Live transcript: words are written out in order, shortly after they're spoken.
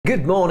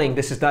Good morning,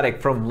 this is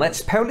Darek from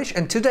Let's Polish,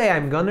 and today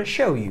I'm gonna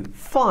show you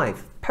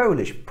 5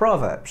 Polish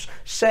proverbs,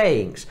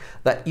 sayings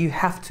that you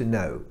have to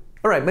know.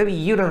 Alright, maybe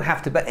you don't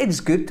have to, but it's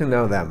good to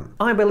know them.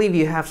 I believe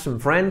you have some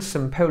friends,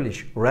 some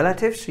Polish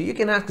relatives, so you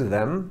can ask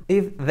them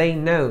if they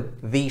know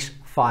these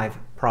 5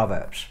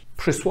 proverbs.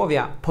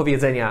 Przysłowia,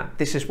 powiedzenia,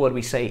 this is what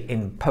we say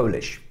in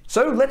Polish.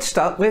 So let's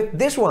start with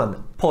this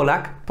one,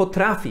 Polak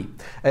Potrafi.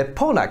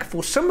 Polak,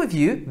 for some of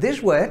you,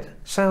 this word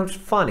sounds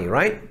funny,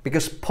 right?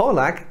 Because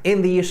Polak,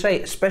 in the USA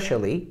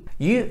especially,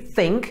 you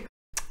think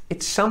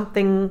it's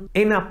something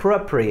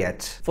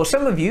inappropriate. For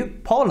some of you,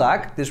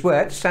 Polak, this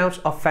word, sounds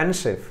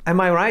offensive. Am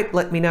I right?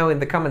 Let me know in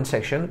the comment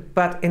section.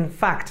 But in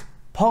fact,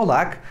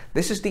 Polak,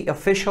 this is the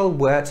official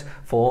word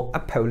for a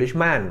Polish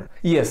man.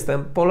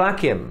 Jestem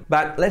Polakiem.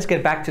 But let's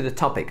get back to the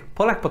topic.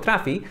 Polak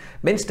Potrafi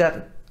means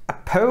that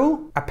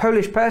a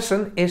Polish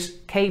person is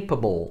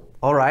capable.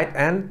 Alright,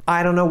 and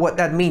I don't know what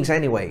that means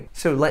anyway.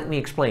 So let me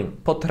explain.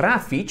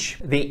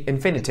 Potrafić, the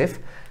infinitive,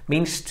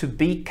 means to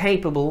be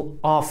capable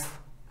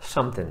of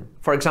something.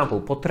 For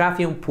example,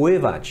 potrafię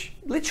pływać.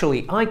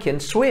 Literally, I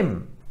can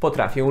swim.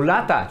 Potrafię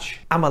latać.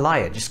 I'm a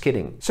liar, just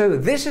kidding. So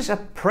this is a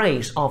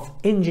praise of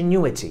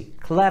ingenuity,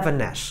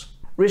 cleverness,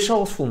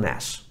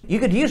 resourcefulness. You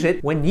could use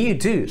it when you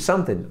do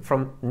something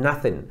from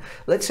nothing.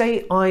 Let's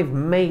say I've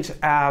made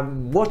a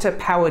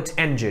water-powered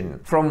engine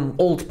from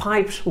old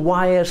pipes,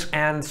 wires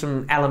and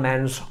some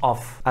elements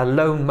of a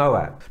lawn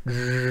mower.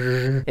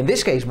 In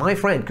this case, my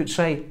friend could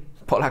say,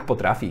 Polak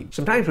Potrafi.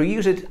 Sometimes we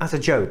use it as a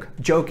joke,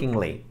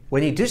 jokingly.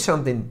 When you do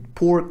something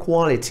poor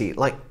quality,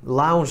 like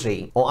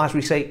lousy, or as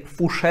we say,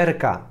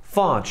 fuszerka,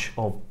 fudge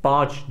or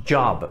bodge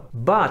job,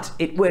 but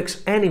it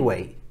works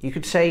anyway, you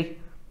could say,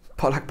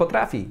 Polak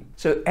Potrafi.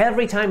 So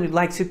every time you'd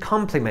like to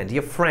compliment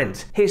your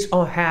friend, his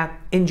or her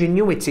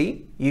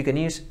ingenuity, you can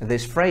use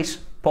this phrase,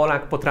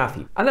 Polak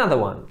Potrafi. Another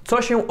one.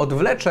 Co się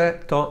odwlecze,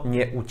 to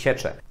nie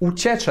uciecze.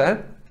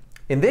 Uciecze,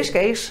 in this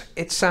case,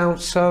 it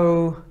sounds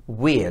so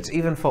weird,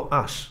 even for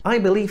us. I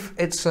believe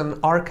it's an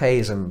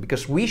archaism,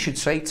 because we should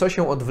say, co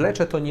się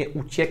odwlecze, to nie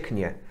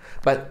ucieknie.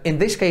 But in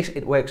this case,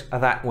 it works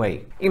that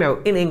way. You know,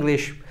 in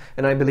English,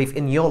 and I believe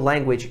in your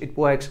language it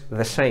works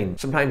the same.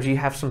 Sometimes you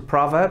have some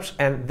proverbs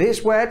and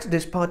this word,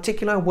 this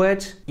particular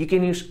word, you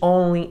can use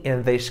only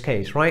in this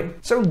case, right?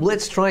 So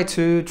let's try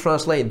to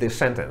translate this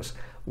sentence.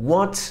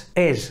 What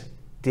is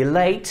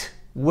delayed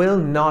will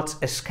not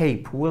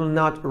escape, will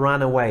not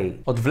run away.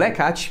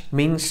 Odwlekać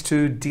means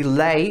to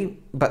delay,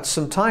 but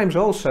sometimes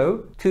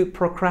also to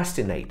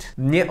procrastinate.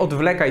 Nie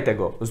odwlekaj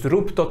tego,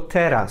 zrób to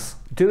teraz.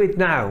 Do it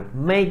now,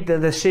 make the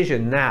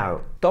decision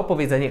now. To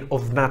powiedzenie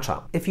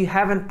oznacza, if you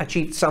haven't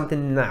achieved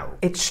something now,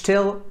 it's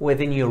still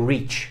within your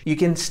reach. You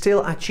can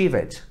still achieve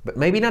it, but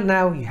maybe not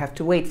now, you have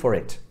to wait for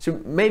it. So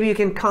maybe you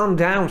can calm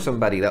down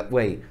somebody that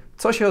way.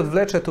 Co się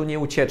odwlecze, to nie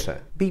uciecze.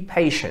 Be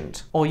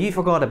patient. Or you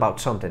forgot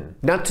about something.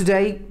 Not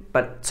today,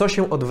 but co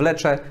się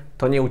odwlecze,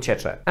 to nie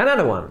uciecze.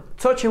 Another one.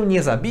 Co cię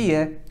nie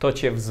zabije, to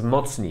cię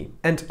wzmocni.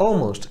 And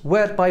almost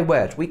word by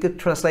word, we could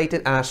translate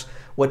it as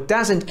what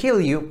doesn't kill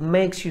you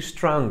makes you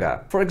stronger.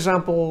 For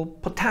example,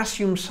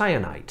 potassium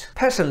cyanide.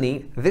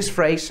 Personally, this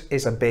phrase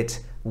is a bit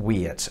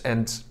weird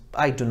and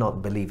I do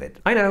not believe it.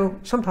 I know,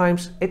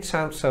 sometimes it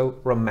sounds so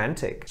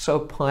romantic, so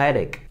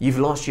poetic. You've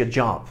lost your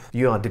job,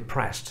 you are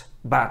depressed,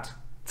 but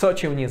co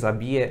cię nie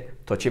zabije,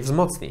 to cię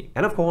wzmocni.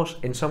 And of course,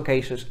 in some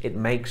cases, it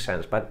makes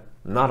sense, but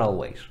not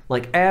always.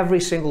 Like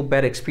every single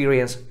bad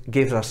experience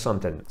gives us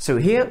something. So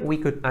here we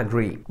could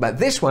agree. But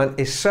this one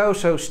is so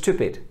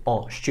stupid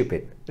or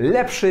stupid.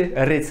 Lepszy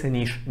rydz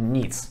niż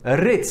nic.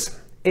 Rydz,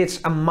 it's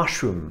a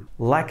mushroom.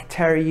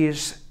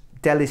 Lactarius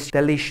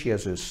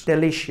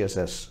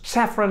delicious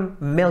saffron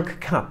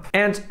milk cup,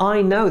 and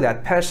I know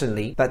that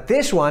personally that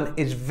this one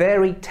is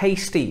very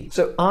tasty,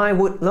 so I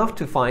would love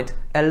to find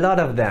a lot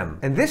of them.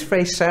 And this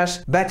phrase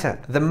says better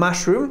the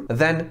mushroom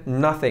than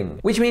nothing,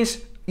 which means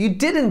you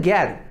didn't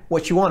get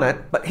what you wanted,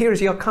 but here's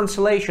your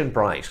consolation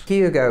prize.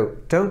 Here you go,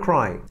 don't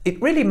cry.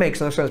 It really makes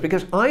no sense,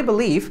 because I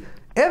believe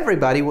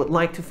everybody would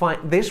like to find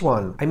this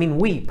one. I mean,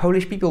 we,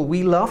 Polish people,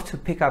 we love to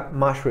pick up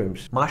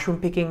mushrooms. Mushroom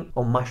picking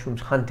or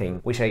mushrooms hunting.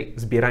 We say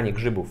zbieranie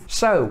grzybów.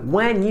 So,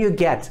 when you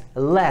get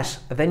less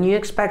than you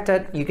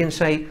expected, you can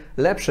say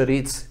lepszy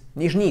rydz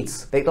niż nic.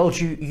 They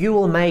told you you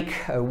will make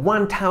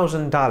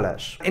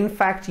 $1,000. In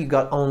fact, you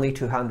got only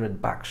 $200.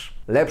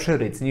 Lepszy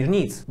rydz niż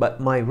nic. But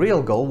my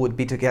real goal would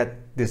be to get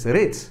this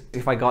rydz.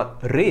 If I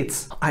got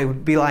rydz, I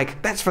would be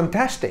like, that's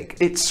fantastic.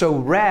 It's so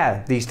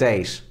rare these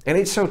days. And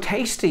it's so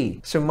tasty.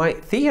 So my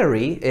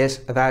theory is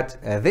that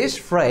this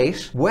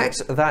phrase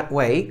works that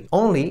way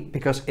only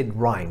because it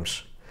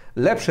rhymes.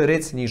 Lepszy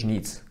rydz niż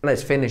nic.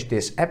 Let's finish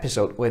this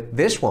episode with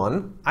this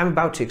one. I'm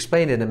about to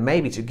explain it and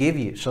maybe to give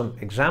you some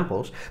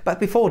examples.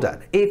 But before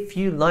that, if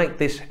you like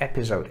this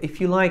episode,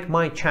 if you like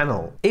my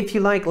channel, if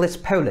you like Let's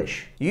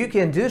Polish, you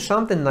can do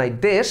something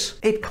like this.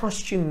 It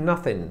costs you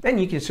nothing. Then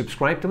you can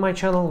subscribe to my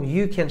channel.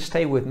 You can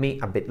stay with me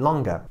a bit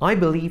longer. I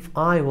believe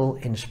I will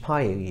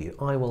inspire you.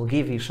 I will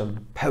give you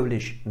some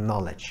Polish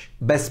knowledge.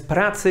 Bez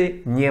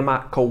pracy nie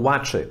ma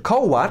kołaczy.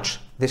 Kołacz,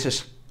 this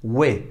is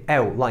ły,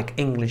 like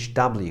English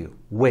W,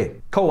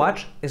 ły.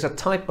 Kołacz is a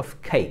type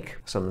of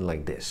cake, something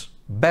like this.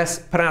 Bez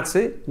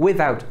pracy,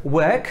 without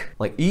work,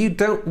 like you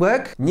don't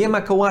work, nie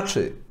ma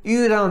kołaczy.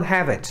 You don't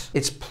have it.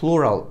 It's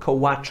plural,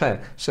 kołacze,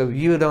 so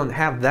you don't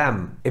have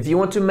them. If you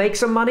want to make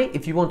some money,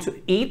 if you want to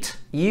eat,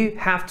 you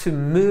have to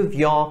move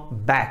your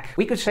back.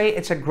 We could say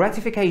it's a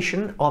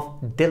gratification of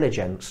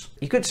diligence.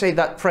 You could say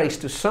that phrase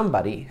to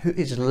somebody who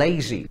is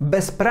lazy.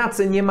 Bez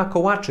pracy nie ma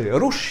kołaczy.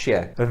 Rusz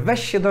się,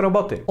 weź się do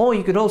roboty. Or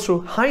you could also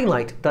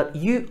highlight that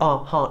you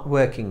are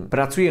hardworking.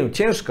 Pracuję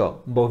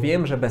ciężko, bo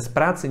wiem, że bez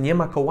pracy nie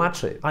ma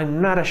kołaczy.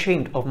 I'm not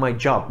ashamed of my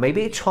job.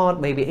 Maybe it's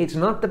hard, maybe it's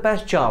not the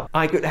best job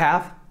I could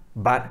have,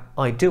 but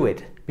I do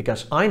it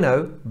because I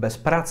know bez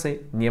pracy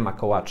nie ma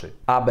kołaczy.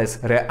 A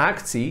bez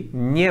reakcji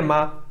nie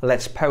ma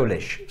Let's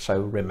Polish.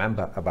 So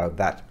remember about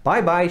that.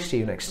 Bye bye, see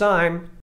you next time.